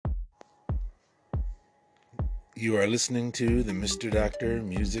You are listening to the Mr. Doctor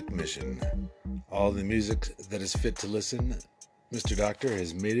Music Mission. All the music that is fit to listen, Mr. Doctor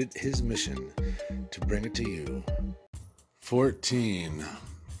has made it his mission to bring it to you. 14.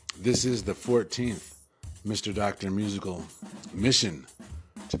 This is the 14th Mr. Doctor musical mission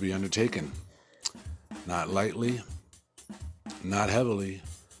to be undertaken. Not lightly, not heavily,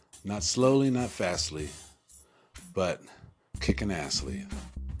 not slowly, not fastly, but kicking assly.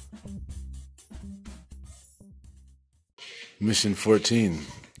 Mission 14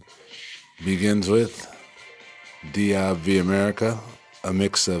 begins with Dia v America, a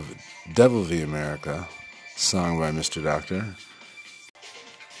mix of Devil v America, song by Mr. Doctor,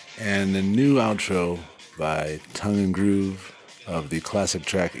 and a new outro by Tung and Gruv of the classic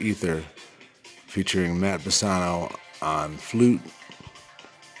track Ether, featuring Matt Bassano on flute.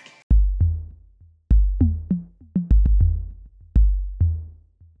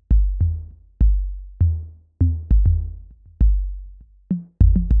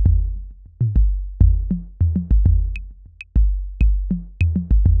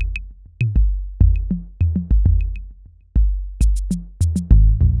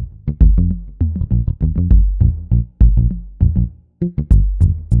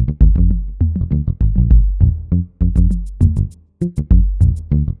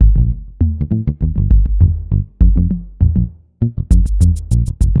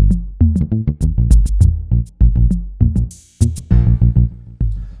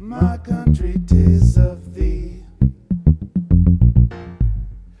 My country, 'tis of thee,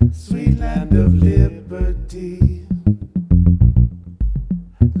 sweet land of liberty,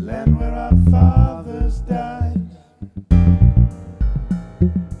 land where our fathers died,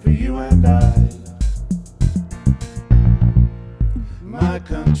 for you and I. My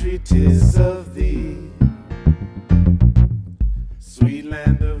country, 'tis of thee, sweet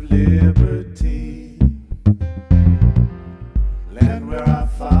land of liberty, land where our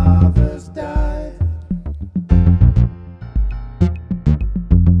fathers died.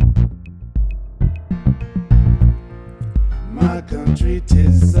 My country,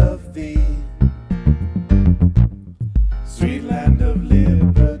 'tis of thee, sweet land of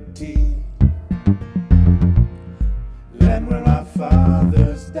liberty, land where our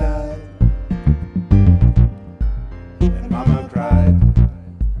fathers died. And Mama cried,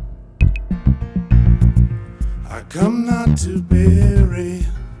 I come not to bury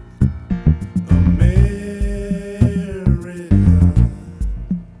America,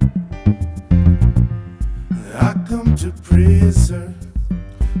 I come to praise her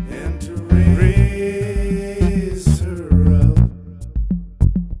and to raise her up.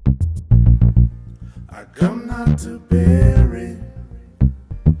 I come not to bury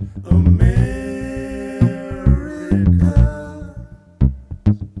America,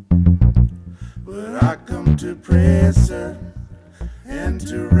 but I come to praise her and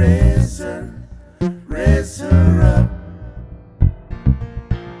to raise her up.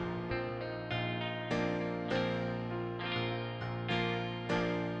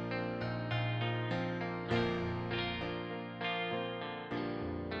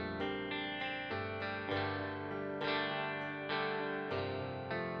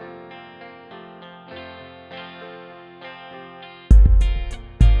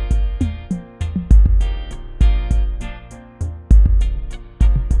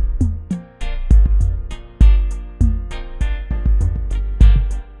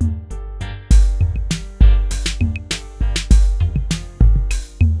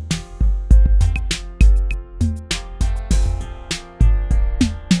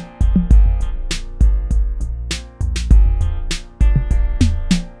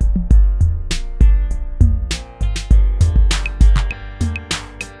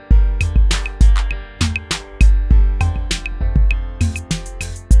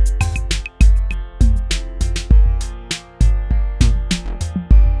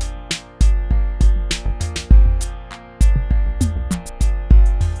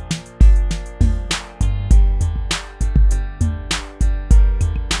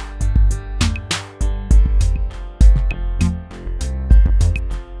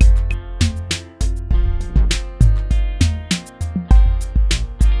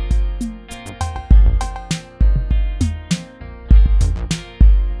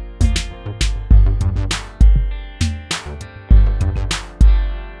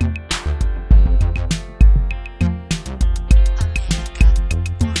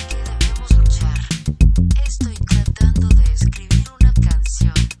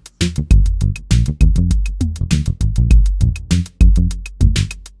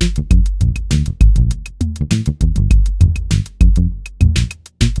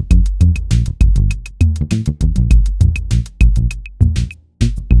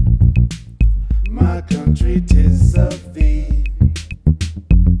 country 'tis of thee,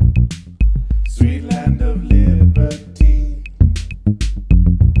 sweet land of liberty,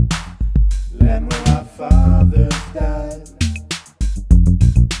 land where our fathers died,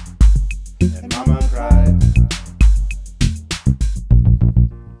 and mama cried.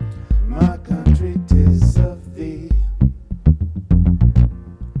 My country 'tis of thee,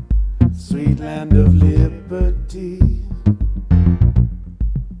 sweet land of liberty,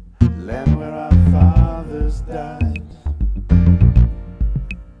 land where our fathers died,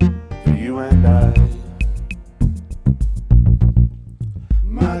 for you and I.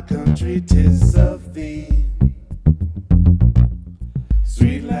 My country 'tis of thee,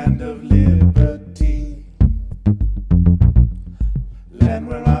 sweet land of liberty, land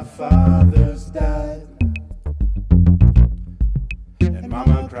where our fathers died, and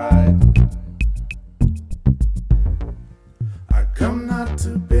mama cried. I come not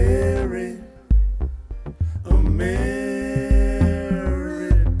to bury America,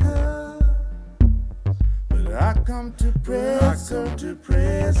 but I come to praise her,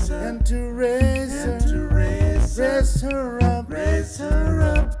 and to raise her up, raise her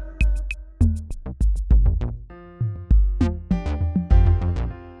up.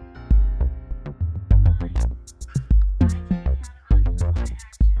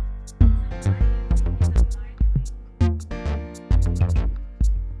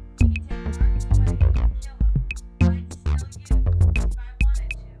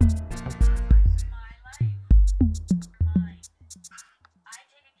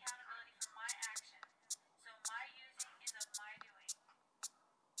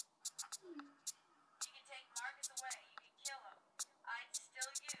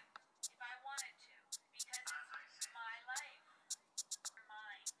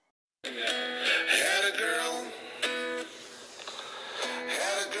 Had a girl,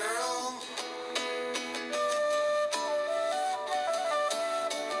 had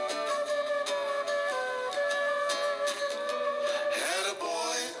a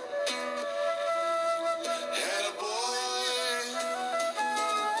boy, had a boy.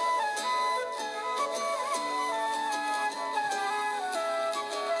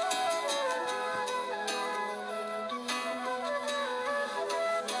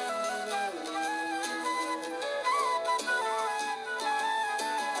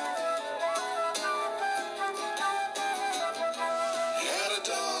 Had a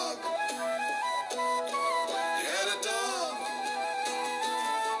dog, had a dog.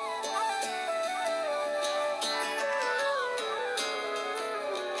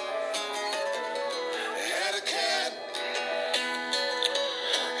 Had a cat,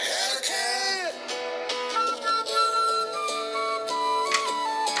 had a cat.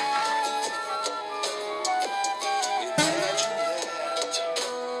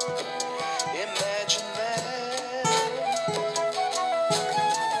 Imagine that.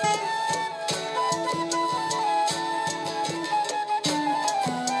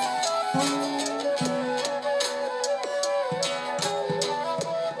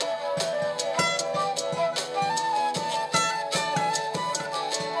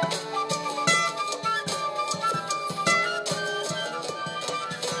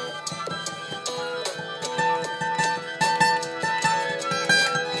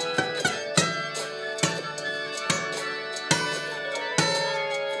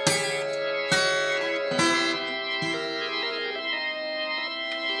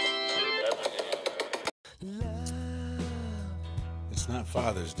 It's not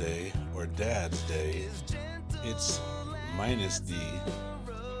Father's Day or Dad's Day. It's minus the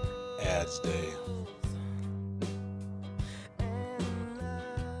Ads Day.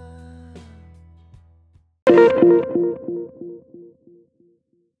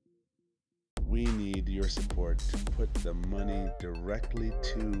 We need your support to put the money directly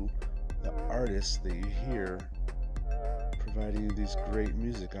to the artists that you hear providing you these great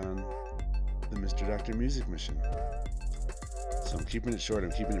music on the Mr. Doctor Music Mission. So I'm keeping it short,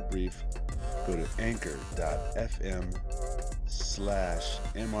 I'm keeping it brief. Go to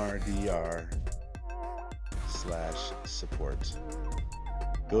anchor.fm/MRDR/support.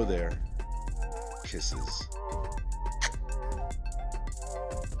 Go there. Kisses.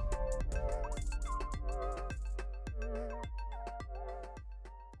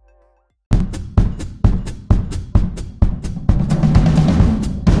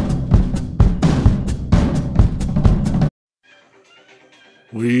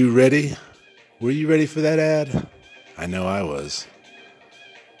 Were you ready? Were you ready for that ad? I know I was.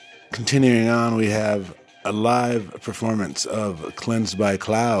 Continuing on, we have a live performance of Cleansed by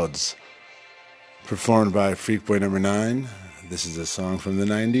Clouds, performed by Freakboy number 9. This is a song from the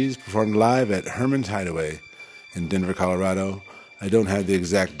 90s performed live at Herman's Hideaway in Denver, Colorado. I don't have the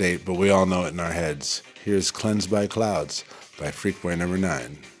exact date, but we all know it in our heads. Here's Cleansed by Clouds by Freakboy number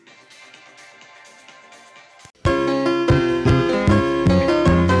 9.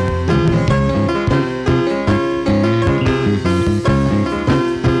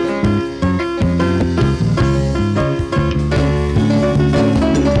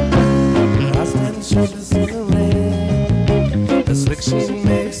 She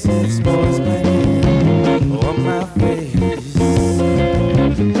makes it spoils my name on my face,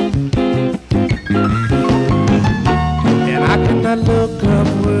 and I cannot look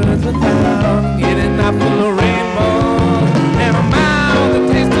upwards without getting up in the rainbow and a mouth that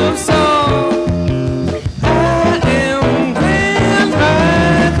tastes of salt. I am cleansed by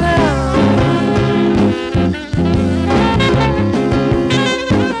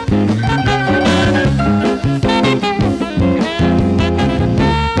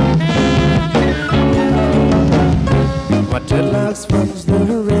dreadlocks fronts the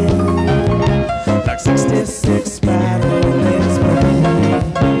rain like 66 spider legs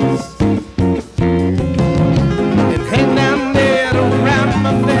wings, and hang down there around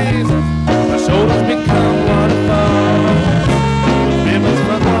my face. My shoulders become waterfalls, rivers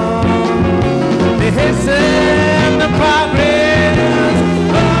from home. They hasten the progress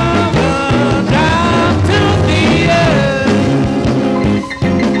of a drop to the earth.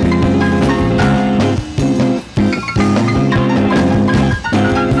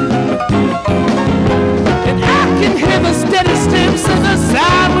 Steady steps of the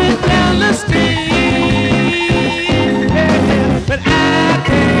sideway down the street, yeah. But I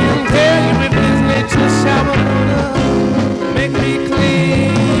can't tell you if this nature shower gonna make me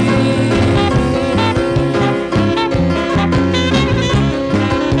clean.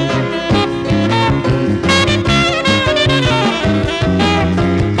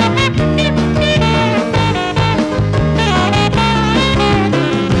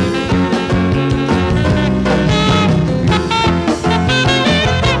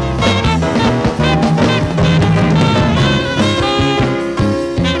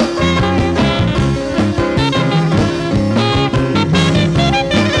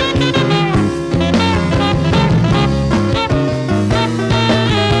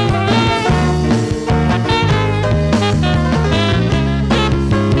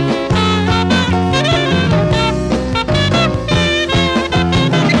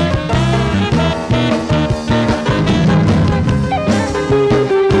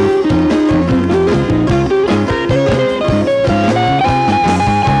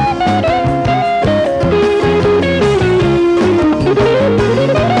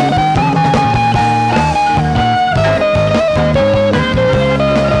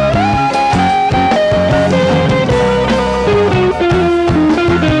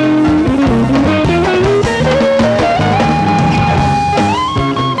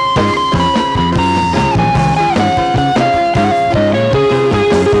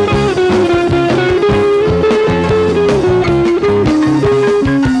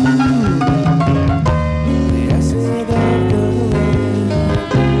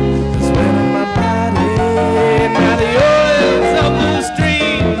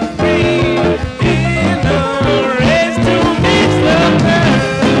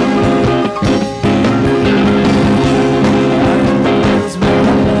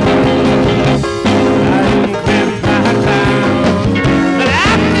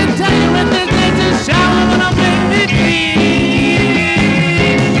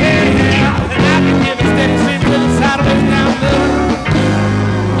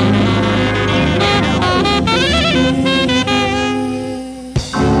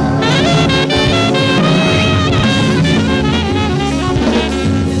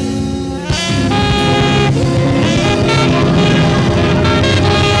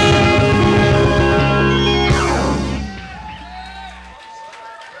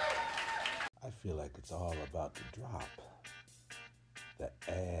 About to drop.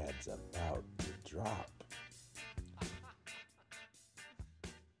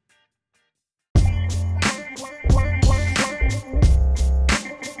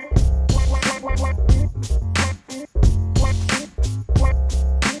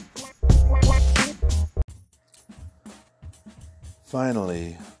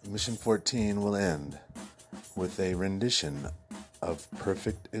 Finally, Mission 14 will end with a rendition of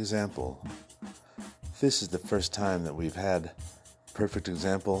Perfect Example. This is the first time that we've had Perfect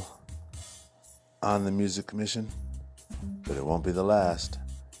Example on the music mission, but it won't be the last.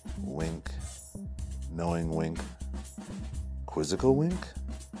 Wink, knowing wink, quizzical wink,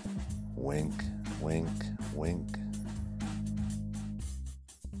 wink, wink, wink.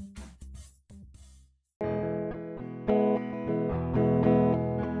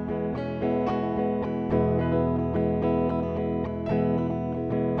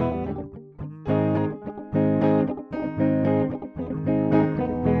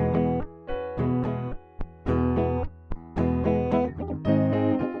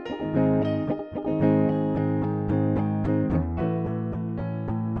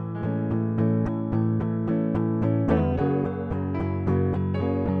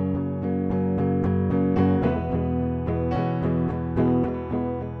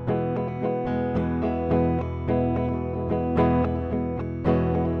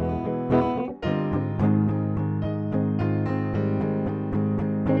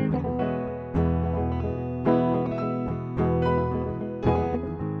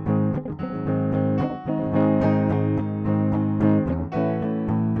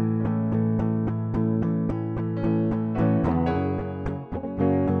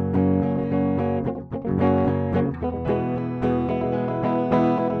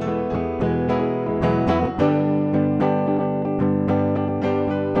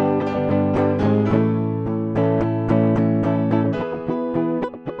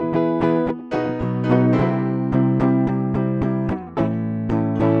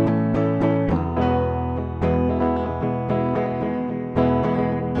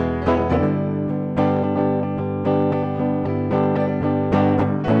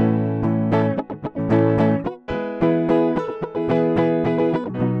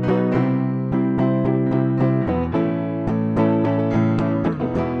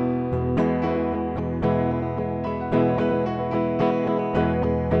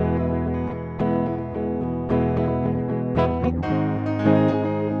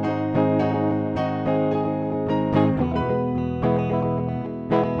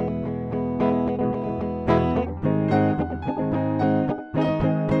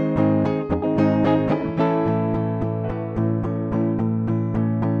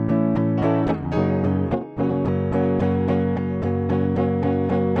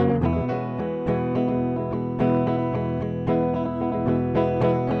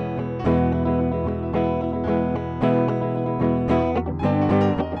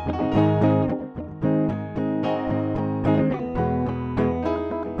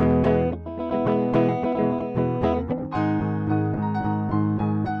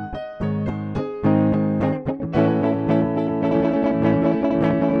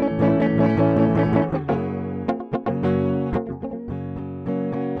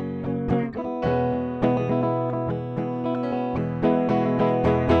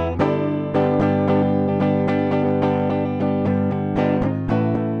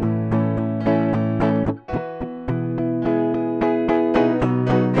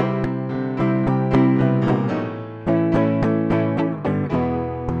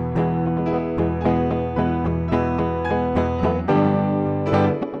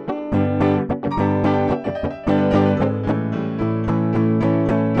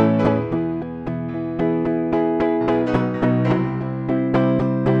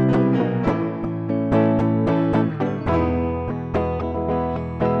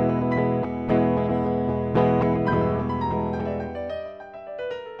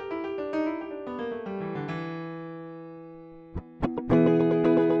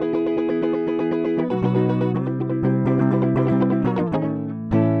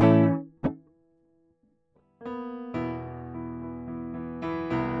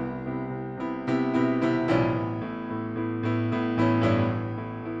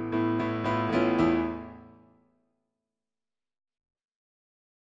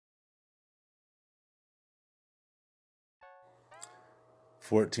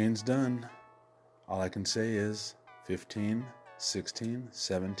 14's done. All I can say is 15, 16,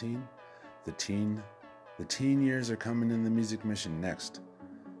 17. The teen years are coming in the Music Mission next.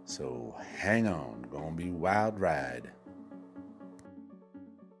 So hang on, gonna be wild ride.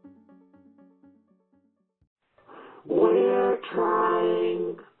 We're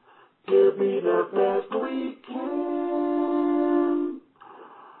trying to be the best we can.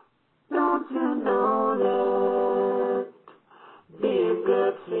 Don't you know that being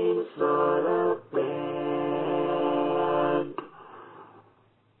good seems sort of bad?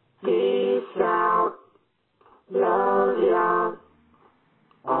 Peace out, love ya,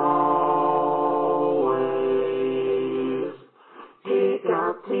 always.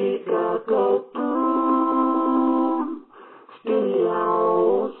 Tika, go boom,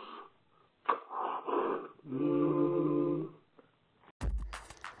 studios.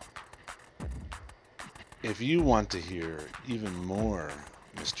 If you want to hear even more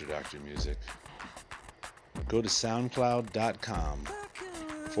Mr. Doctor music, go to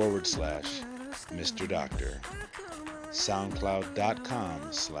soundcloud.com/Mr. Doctor.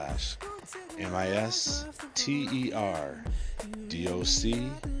 SoundCloud.com/MISTERDOCTER.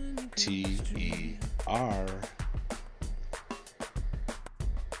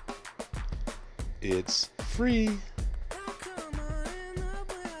 It's free.